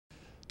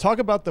talk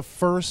about the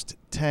first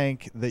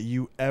tank that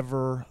you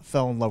ever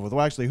fell in love with.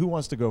 Well, actually, who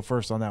wants to go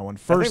first on that one?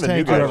 First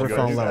tank you ever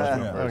fell in love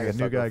with. Okay,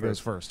 new guy goes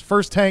first.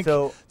 First tank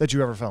that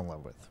you ever fell in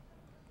love with.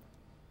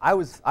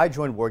 I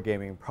joined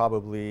Wargaming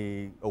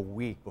probably a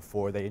week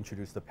before they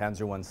introduced the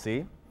Panzer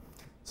 1C.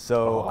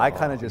 So I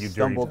kind of just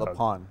stumbled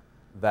upon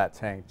that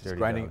tank, just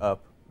grinding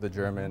up the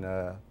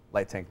German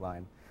light tank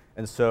line.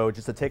 And so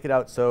just to take it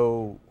out,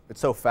 so it's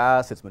so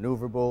fast, it's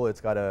maneuverable,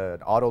 it's got an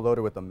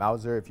autoloader with a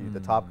Mauser, if you the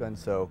Top Gun.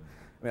 So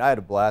I mean, I had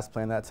a blast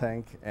playing that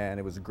tank, and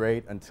it was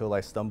great until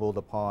I stumbled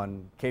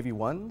upon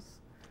KV-1s,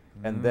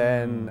 and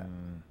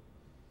then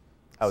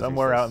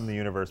somewhere out in the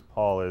universe,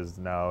 Paul is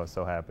now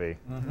so happy.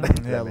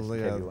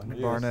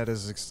 Barnett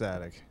is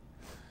ecstatic.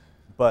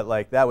 But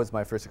like that was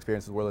my first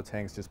experience with World of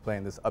Tanks, just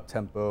playing this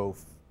up-tempo,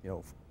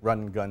 run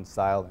and gun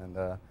style, and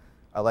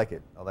I like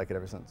it. I like it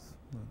ever since.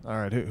 All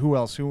right, who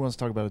else? Who wants to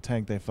talk about a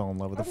tank they fell in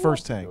love with? The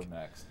first tank. Go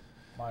next.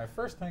 My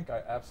first tank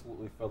I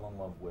absolutely fell in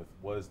love with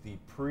was the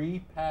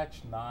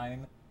pre-patch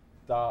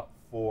 9.4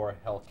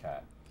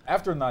 Hellcat.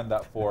 After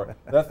 9.4,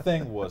 that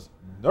thing was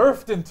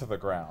nerfed into the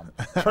ground.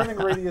 Turning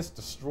radius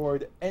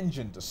destroyed,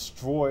 engine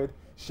destroyed,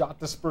 shot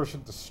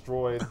dispersion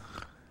destroyed.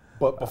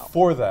 But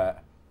before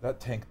that, that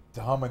tank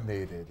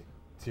dominated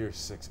Tier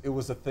 6. It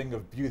was a thing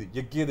of beauty.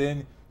 You get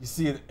in, you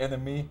see an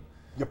enemy,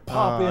 you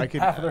pop in,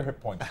 half of their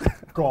hit points,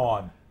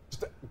 gone.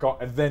 Just gone,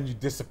 and then you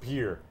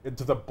disappear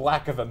into the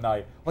black of the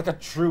night, like a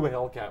true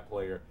Hellcat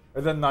player.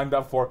 And then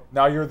 9.4,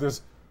 now you're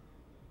this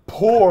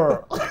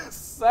poor,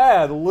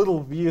 sad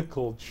little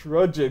vehicle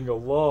trudging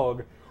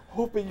along,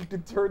 hoping you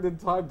can turn in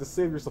time to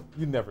save yourself.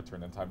 You never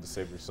turn in time to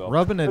save yourself.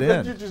 Rubbing it in.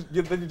 Then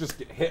you just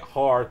get hit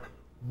hard.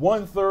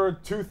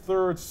 1/3,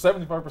 2/3,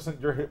 75%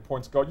 of your hit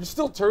points gone. You're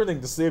still turning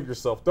to save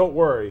yourself. Don't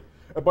worry.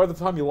 And by the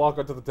time you lock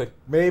onto the tank,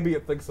 maybe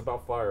it thinks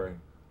about firing.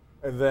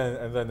 And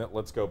then it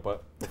lets go.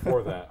 But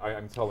before that,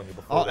 I'm telling you,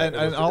 before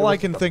that, all I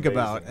can think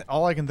about is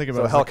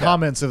the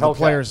comments of the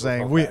players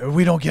saying,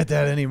 "We don't get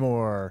that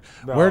anymore.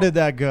 No. Where did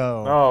that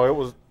go?" No, it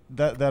was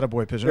that a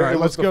boy pigeon. All right,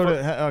 let's go to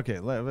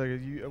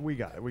we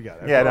got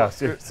it. Yeah, no,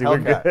 seriously, we're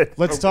good.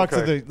 Let's talk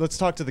to the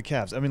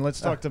Cavs. I mean,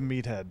 let's talk to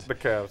Meathead. The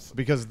Cavs,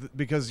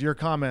 because your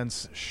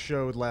comments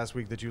showed last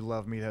week that you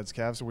love Meathead's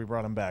Cavs, so we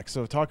brought him back.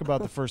 So talk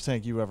about the first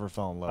tank you ever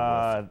fell in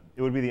love with.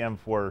 It would be the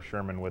M4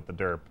 Sherman with the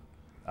derp.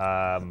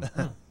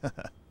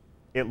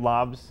 It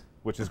lobs,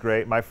 which is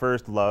great. My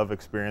first love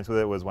experience with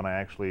it was when I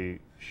actually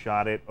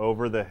shot it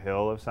over the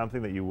hill of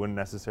something that you wouldn't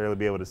necessarily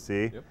be able to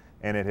see,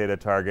 and it hit a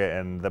target,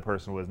 and the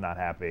person was not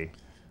happy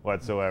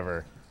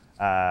whatsoever.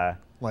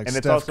 Like and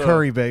Steph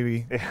Curry,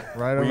 baby,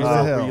 right over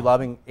the hill. Were you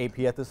lobbing AP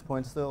at this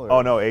point still? Or?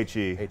 Oh no,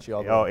 HE. HE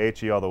all the way.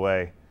 HE all the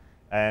way,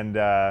 and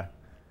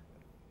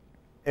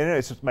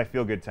it's just my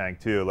feel-good tank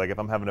too. Like if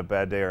I'm having a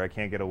bad day or I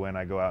can't get a win,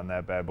 I go out in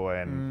that bad boy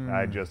and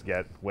I just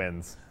get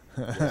wins.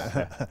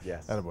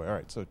 Yes. Attaboy. All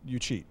right, so you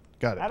cheat.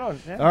 Got it. I don't.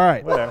 Yeah, all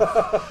right.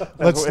 Whatever.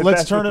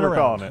 let's turn it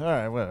around. All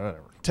right, whatever.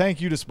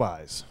 Tank you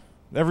despise.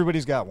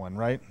 Everybody's got one,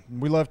 right?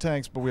 We love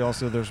tanks, but we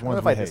also there's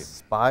ones we hate. I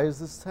despise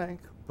this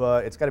tank,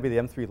 but it's got to be the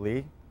M3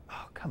 Lee.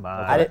 Oh come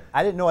on.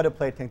 I didn't know how to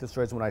play tank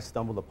destroyers when I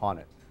stumbled upon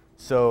it.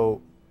 So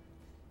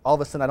all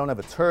of a sudden I don't have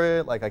a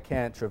turret. Like I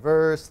can't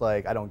traverse.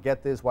 Like I don't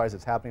get this. Why is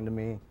this happening to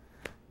me?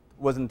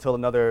 Wasn't until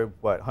another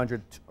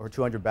 100 or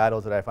 200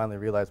 battles that I finally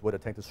realized what a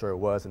tank destroyer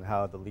was and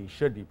how the Lee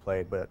should be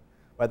played. But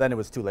by then it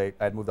was too late.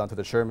 I had moved on to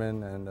the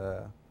Sherman and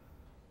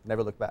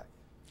never looked back.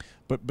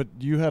 But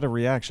you had a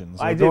reaction.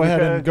 So I go did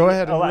ahead and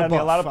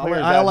rebuff. A lot of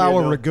players I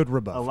allow a good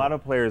rebuff. A lot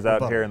of players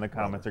out here in the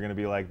comments are going to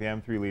be like, the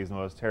M3 Lee is the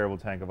most terrible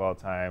tank of all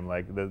time.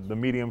 Like the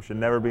medium should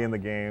never be in the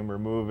game.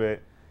 Remove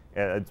it.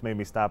 It's made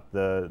me stop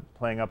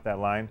playing up that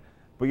line.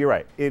 But you're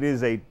right, it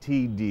is a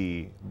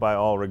TD by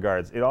all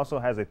regards. It also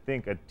has, I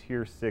think, a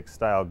Tier 6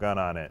 style gun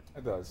on it.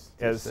 It does.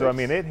 So, I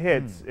mean, it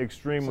hits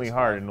extremely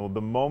hard. And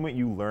the moment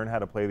you learn how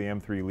to play the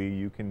M3 Lee,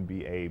 you can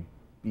be a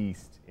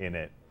beast in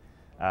it.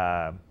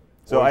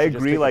 So I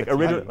agree, like,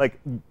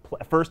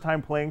 first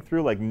time playing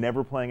through, like,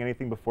 never playing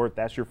anything before, if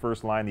that's your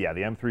first line, yeah,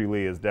 the M3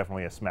 Lee is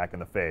definitely a smack in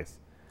the face.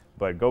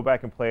 But go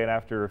back and play it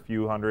after a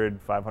few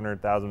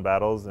 500,000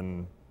 battles,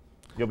 and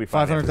you'll be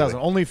fine. 500,000,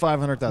 only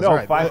 500,000. No,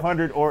 right.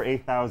 500 or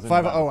 1,000.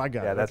 Oh, I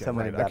got it. Yeah, that's how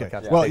many battle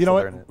caps. Well, you know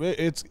what?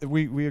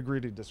 We agree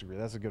to disagree.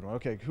 That's a good one.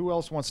 Okay, who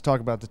else wants to talk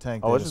about the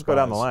tank? Oh, let's just go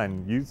down the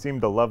line. You seem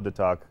to love to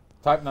talk.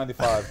 Type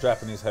 95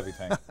 Japanese heavy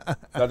tank.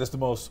 That is the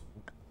most,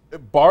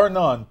 bar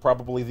none,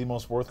 probably the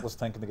most worthless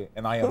tank in the game.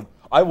 And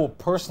I will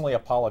personally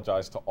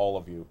apologize to all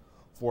of you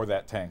for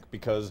that tank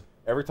because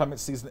every time it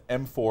sees an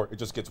M4, it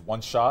just gets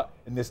one shot,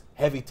 and this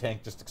heavy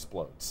tank just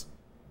explodes.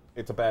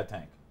 It's a bad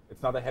tank.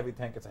 It's not a heavy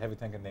tank. It's a heavy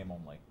tank in name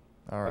only.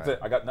 All right. That's it.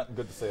 I got nothing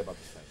good to say about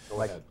this tank.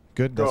 Go ahead.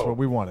 Good. That's what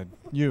we wanted.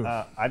 You.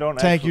 I don't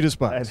tank actually, you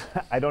despise.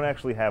 I don't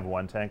actually have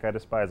one tank I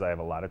despise. I have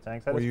a lot of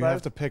tanks I despise. Well, you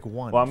have to pick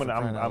one.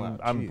 Well,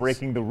 I'm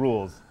breaking the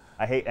rules.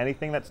 I hate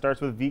anything that starts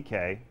with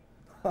VK.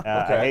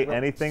 I hate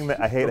anything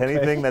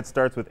that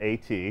starts with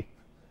AT.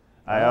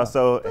 I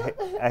also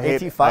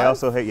hate. AT5? I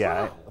also hate.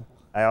 Yeah.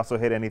 I also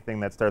hate anything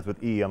that starts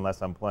with E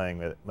unless I'm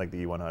playing it, like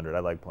the E100. I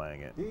like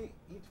playing it. The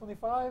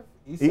E25?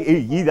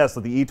 That's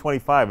the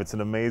E25. It's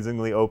an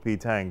amazingly OP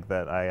tank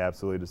that I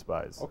absolutely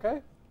despise.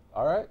 Okay.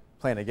 All right.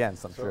 Playing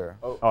against, I'm sure.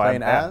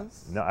 Playing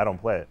as? No, I don't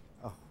play it.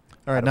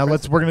 All right, now we're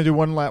going to do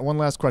one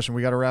last question.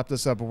 We got to wrap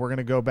this up, but we're going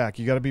to go back.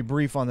 You got to be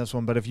brief on this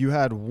one, but if you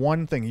had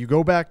one thing, you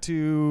go back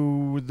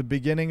to the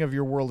beginning of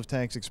your World of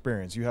Tanks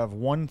experience. You have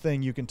one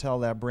thing you can tell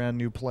that brand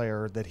new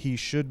player that he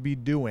should be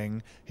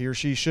doing, he or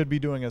she should be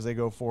doing as they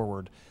go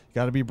forward. You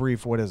got to be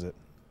brief. What is it?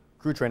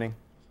 Crew training.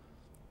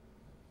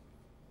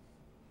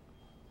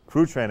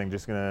 Crew training,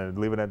 just going to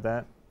leave it at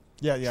that?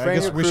 Yeah, I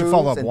guess we should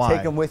follow up and why.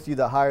 Take them with you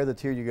the higher the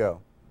tier you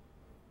go.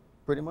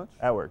 Pretty much?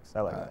 That works.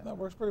 I like that. That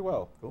works pretty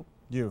well. Cool.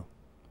 You.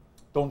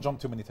 Don't jump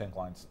too many tank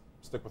lines.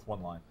 Stick with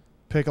one line.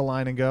 Pick a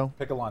line and go?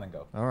 Pick a line and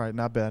go. All right,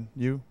 not bad.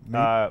 You?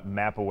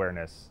 Map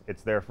awareness.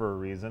 It's there for a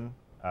reason.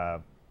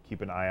 Keep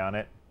an eye on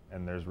it,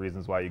 and there's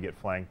reasons why you get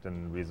flanked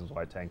and reasons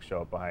why tanks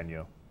show up behind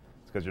you.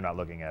 It's because you're not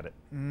looking at it.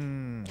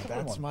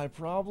 That's my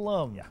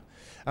problem. Yeah.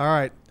 All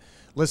right.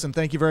 Listen,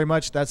 thank you very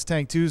much. That's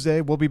Tank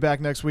Tuesday. We'll be back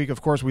next week.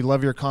 Of course, we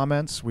love your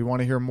comments. We want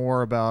to hear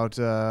more about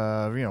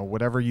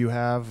whatever you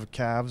have,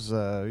 calves.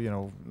 Not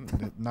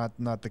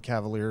the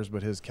Cavaliers,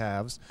 but his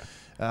calves.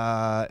 They're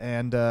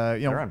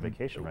on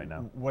vacation right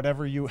now.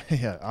 Whatever you,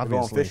 yeah,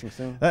 obviously. Going fishing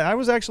soon. I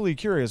was actually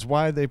curious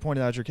why they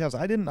pointed out your calves.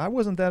 I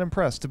wasn't that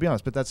impressed, to be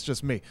honest, but that's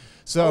just me.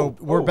 So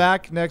we're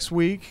back next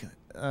week.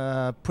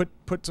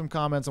 Put some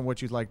comments on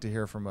what you'd like to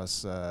hear from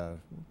us.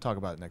 Talk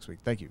about it next week.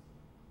 Thank you.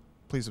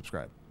 Please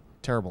subscribe.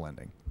 Terrible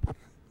ending.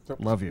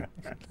 Love you.